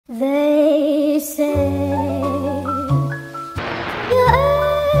They say your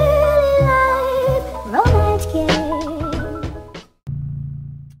early life romance game.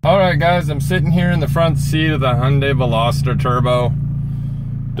 Alright guys, I'm sitting here in the front seat of the Hyundai Veloster Turbo,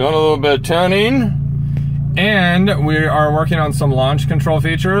 doing a little bit of tuning, and we are working on some launch control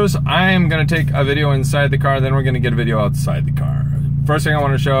features. I am going to take a video inside the car, then we're going to get a video outside the car. First thing I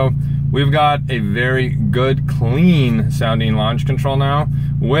want to show, we've got a very good, clean sounding launch control now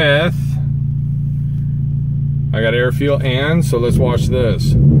with, I got air, fuel, and, so let's watch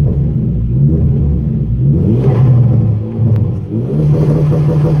this.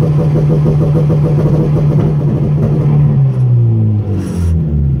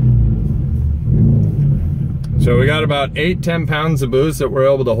 So we got about 8-10 pounds of boost that we're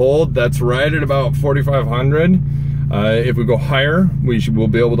able to hold. That's right at about 4,500. If we go higher, we'll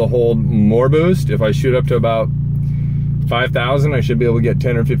be able to hold more boost. If I shoot up to about 5,000, I should be able to get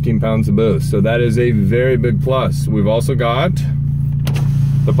 10 or 15 pounds of boost. So that is a very big plus. We've also got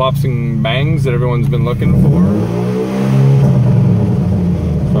the pops and bangs that everyone's been looking for.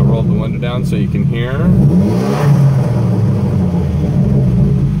 So I rolled the window down so you can hear.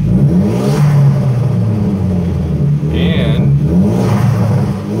 And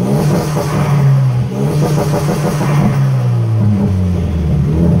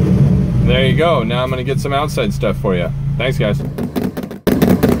there you go. Now I'm going to get some outside stuff for you. Thanks, guys.